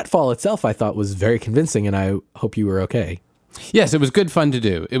 The pratfall itself, I thought, was very convincing, and I hope you were okay. Yes, it was good fun to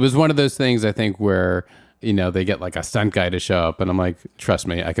do. It was one of those things, I think, where, you know, they get like a stunt guy to show up, and I'm like, trust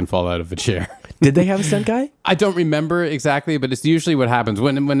me, I can fall out of a chair. Did they have a stunt guy? I don't remember exactly, but it's usually what happens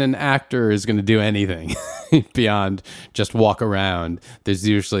when an actor is going to do anything beyond just walk around. There's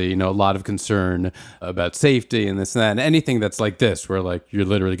usually, you know, a lot of concern about safety and this and that. And anything that's like this, where like you're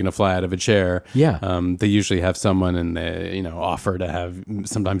literally going to fly out of a chair. Yeah. They usually have someone, and they, you know, offer to have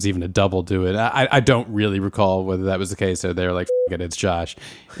sometimes even a double do it. I don't really recall whether that was the case, or they're like, F it, it's Josh.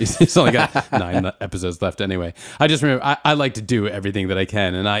 He's only got 9 episodes left anyway. I just remember I like to do everything that I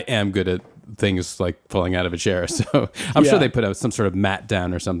can, and I am good at things like falling out of a chair. So I'm sure they put out some sort of mat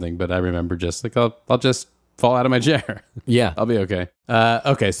down or something, but I remember just like, I'll just fall out of my chair. Yeah. I'll be okay.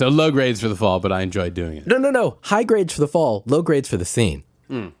 Okay, so low grades for the fall, but I enjoyed doing it. No. High grades for the fall, low grades for the scene.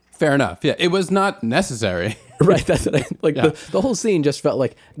 Fair enough. Yeah, it was not necessary. Right, that's what the whole scene just felt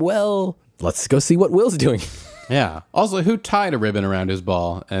like, well, let's go see what Will's doing. Yeah. Also, who tied a ribbon around his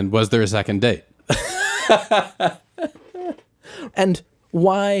ball, and was there a second date? And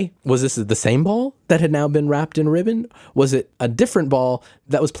why was this the same ball that had now been wrapped in a ribbon? Was it a different ball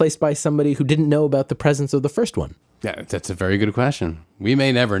that was placed by somebody who didn't know about the presence of the first one? Yeah, that's a very good question. We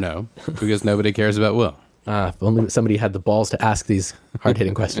may never know, because nobody cares about Will. If only somebody had the balls to ask these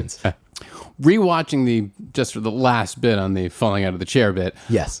hard-hitting questions. Rewatching just for the last bit on the falling out of the chair bit.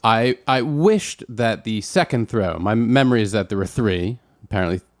 Yes. I wished that the second throw, my memory is that there were 3.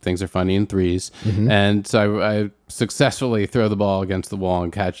 Apparently things are funny in 3s. Mm-hmm. And so I successfully throw the ball against the wall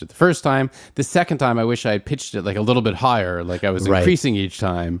and catch it the first time. The second time, I wish I had pitched it like a little bit higher, like I was increasing each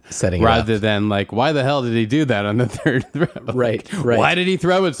time. Setting it rather up. than like, why the hell did he do that on the third throw? Right. Why did he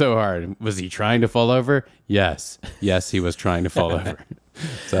throw it so hard? Was he trying to fall over? Yes, he was trying to fall over.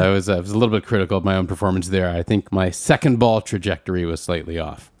 So I was a little bit critical of my own performance there. I think my second ball trajectory was slightly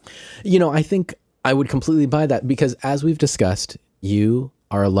off. You know, I think I would completely buy that, because as we've discussed, you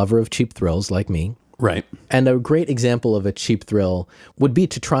are a lover of cheap thrills like me. Right. And a great example of a cheap thrill would be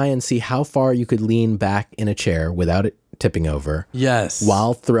to try and see how far you could lean back in a chair without it tipping over. Yes.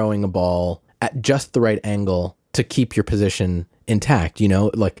 While throwing a ball at just the right angle to keep your position intact. You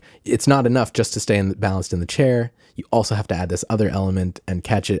know, like it's not enough just to stay balanced in the chair. You also have to add this other element and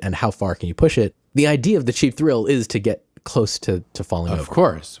catch it. And how far can you push it? The idea of the cheap thrill is to get close to falling over. Of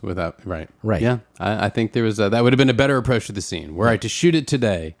course, right. Yeah, I think there was that would have been a better approach to the scene. Were I to shoot it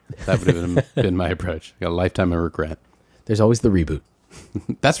today, that would have been my approach. I got a lifetime of regret. There's always the reboot.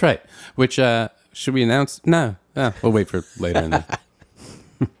 That's right. Which should we announce? No, we'll wait for later in the.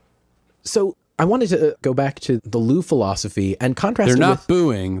 So I wanted to go back to the Lou philosophy and contrast They're it not with...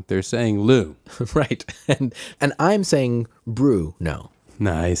 booing, they're saying Lou. Right. And I'm saying Bruno.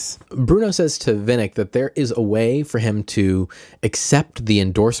 Nice. Bruno says to Vinnick that there is a way for him to accept the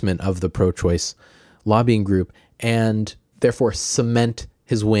endorsement of the pro-choice lobbying group and therefore cement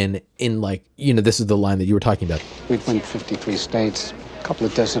his win in, like, you know, this is the line that you were talking about. We'd win 53 states, a couple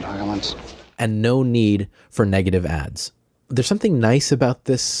of desert islands. And no need for negative ads. There's something nice about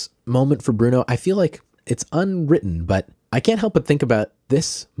this moment for Bruno. I feel like it's unwritten, but I can't help but think about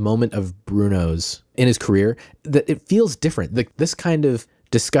this moment of Bruno's in his career, that it feels different. This kind of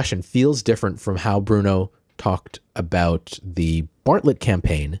discussion feels different from how Bruno talked about the Bartlett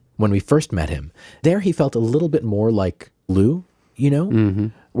campaign when we first met him. There he felt a little bit more like Lou, you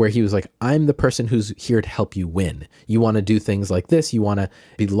know, where he was like, I'm the person who's here to help you win. You want to do things like this. You want to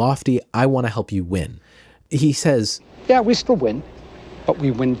be lofty. I want to help you win. He says, yeah, we still win, but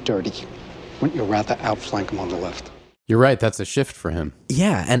we win dirty. Wouldn't you rather outflank him on the left? You're right. That's a shift for him.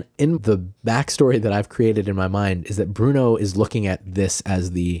 Yeah. And in the backstory that I've created in my mind is that Bruno is looking at this as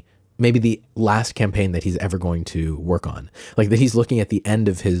maybe the last campaign that he's ever going to work on. Like that he's looking at the end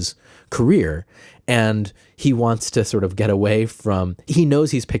of his career and he wants to sort of get away from, he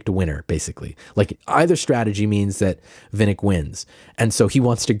knows he's picked a winner, basically. Like either strategy means that Vinnick wins. And so he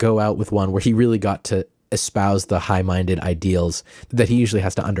wants to go out with one where he really got to espouse the high-minded ideals that he usually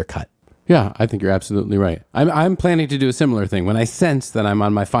has to undercut. Yeah, I think you're absolutely right. I'm planning to do a similar thing. When I sense that I'm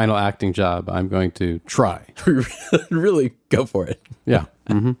on my final acting job, I'm going to try. Really go for it. Yeah.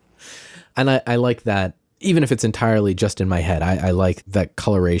 Mm-hmm. And I like that, even if it's entirely just in my head, I like that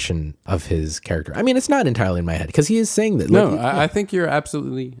coloration of his character. I mean, it's not entirely in my head, because he is saying that. No, I think you're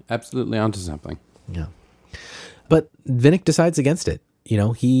absolutely onto something. Yeah. But Vinnick decides against it. you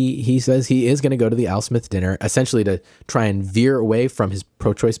know, he says he is going to go to the Al Smith dinner, essentially to try and veer away from his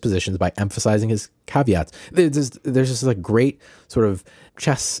pro-choice positions by emphasizing his caveats. There's just a great sort of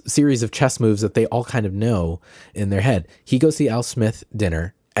series of chess moves that they all kind of know in their head. He goes to the Al Smith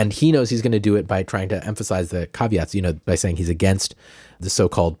dinner, and he knows he's going to do it by trying to emphasize the caveats, you know, by saying he's against the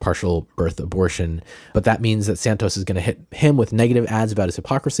so-called partial birth abortion. But that means that Santos is going to hit him with negative ads about his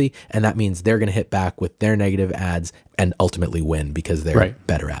hypocrisy, and that means they're going to hit back with their negative ads and ultimately win because they're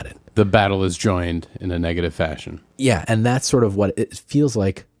better at it. The battle is joined in a negative fashion. Yeah, and that's sort of what it feels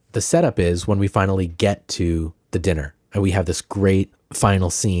like the setup is when we finally get to the dinner. And we have this great final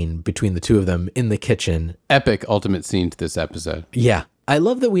scene between the two of them in the kitchen. Epic ultimate scene to this episode. Yeah. I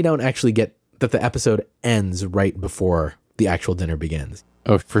love that we don't actually get that the episode ends right before the actual dinner begins.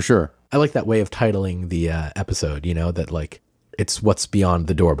 Oh, for sure. I like that way of titling the episode, you know, that like it's what's beyond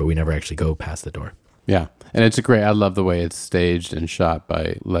the door, but we never actually go past the door. Yeah. And I love the way it's staged and shot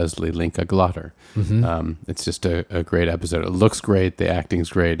by Leslie Linka Glotter. Mm-hmm. It's just a great episode. It looks great. The acting's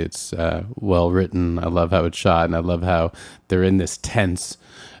great. It's well written. I love how it's shot, and I love how they're in this tense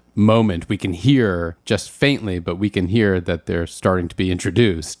moment. We can hear just faintly, but we can hear that they're starting to be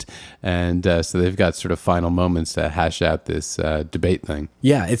introduced. And so they've got sort of final moments to hash out this debate thing.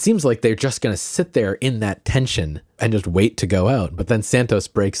 Yeah, it seems like they're just going to sit there in that tension and just wait to go out. But then Santos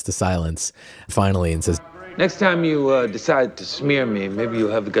breaks the silence finally and says, Next time you decide to smear me, maybe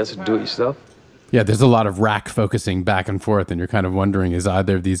you'll have the guts to do it yourself. Yeah, there's a lot of rack focusing back and forth, and you're kind of wondering, is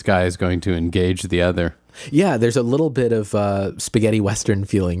either of these guys going to engage the other? Yeah, there's a little bit of spaghetti Western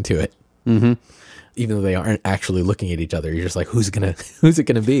feeling to it. Mm-hmm. Even though they aren't actually looking at each other, you're just like, who's it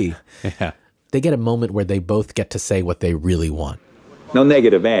gonna be? Yeah. They get a moment where they both get to say what they really want. No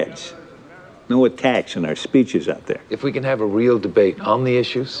negative ads. No attacks in our speeches out there. If we can have a real debate on the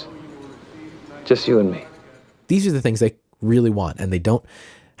issues, just you and me. These are the things they really want, and they don't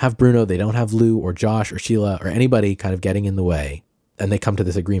have Bruno, they don't have Lou or Josh or Sheila or anybody kind of getting in the way, and they come to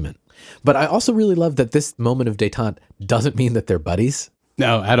this agreement. But I also really love that this moment of détente doesn't mean that they're buddies.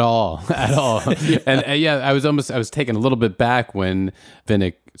 No, at all. Yeah. And I was taken a little bit back when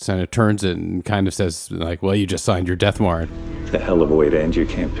Vinnick kind of turns it and kind of says, like, well, you just signed your death warrant. It's a hell of a way to end your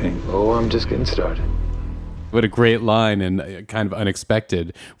campaign. Oh, I'm just getting started. What a great line, and kind of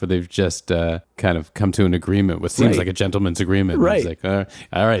unexpected, where they've just kind of come to an agreement, what seems like a gentleman's agreement. Right. It's like,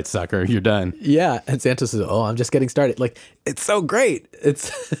 all right, sucker, you're done. Yeah, and Santos says, oh, I'm just getting started. Like, it's so great.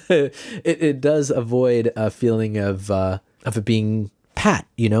 It's it does avoid a feeling of it being pat,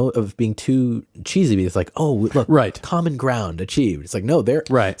 you know, of being too cheesy. It's like, oh, look, right, common ground achieved. It's like, no, they're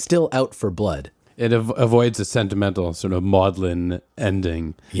still out for blood. It avoids a sentimental sort of maudlin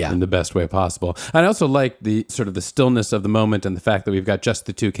ending in the best way possible. And I also like the sort of the stillness of the moment and the fact that we've got just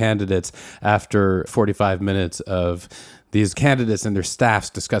the two candidates after 45 minutes of these candidates and their staffs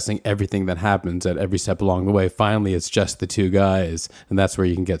discussing everything that happens at every step along the way. Finally, it's just the two guys, and that's where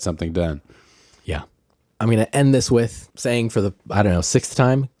you can get something done. Yeah. I'm going to end this with saying for the, 6th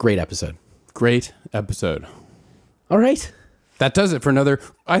time, great episode. Great episode. All right. That does it for another,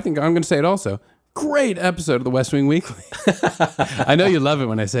 I think I'm going to say it also, great episode of the West Wing Weekly. I know you love it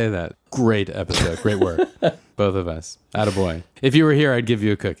when I say that. Great episode. Great work. Both of us. Attaboy. If you were here, I'd give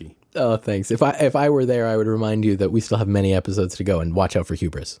you a cookie. Oh, thanks. If I were there, I would remind you that we still have many episodes to go, and watch out for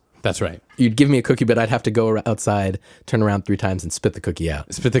hubris. That's right. You'd give me a cookie, but I'd have to go outside, turn around 3 times, and spit the cookie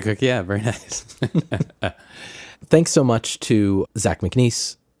out. Spit the cookie out. Very nice. Thanks so much to Zach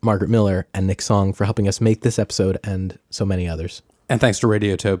McNeese, Margaret Miller, and Nick Song for helping us make this episode and so many others. And thanks to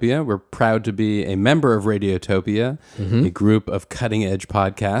Radiotopia. We're proud to be a member of Radiotopia, a group of cutting-edge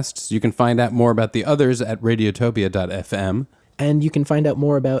podcasts. You can find out more about the others at radiotopia.fm. And you can find out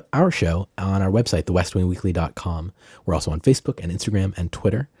more about our show on our website, thewestwingweekly.com. We're also on Facebook and Instagram and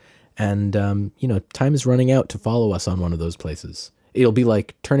Twitter. And, time is running out to follow us on one of those places. It'll be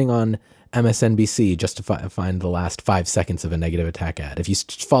like turning on MSNBC just to find the last 5 seconds of a negative attack ad. If you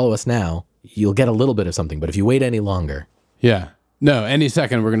follow us now, you'll get a little bit of something. But if you wait any longer... Yeah. No, any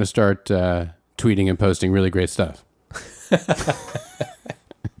second we're going to start tweeting and posting really great stuff.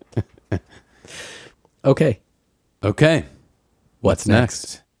 Okay. What's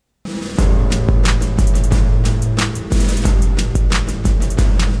next?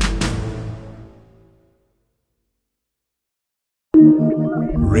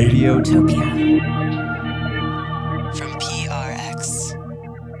 Radiotopia.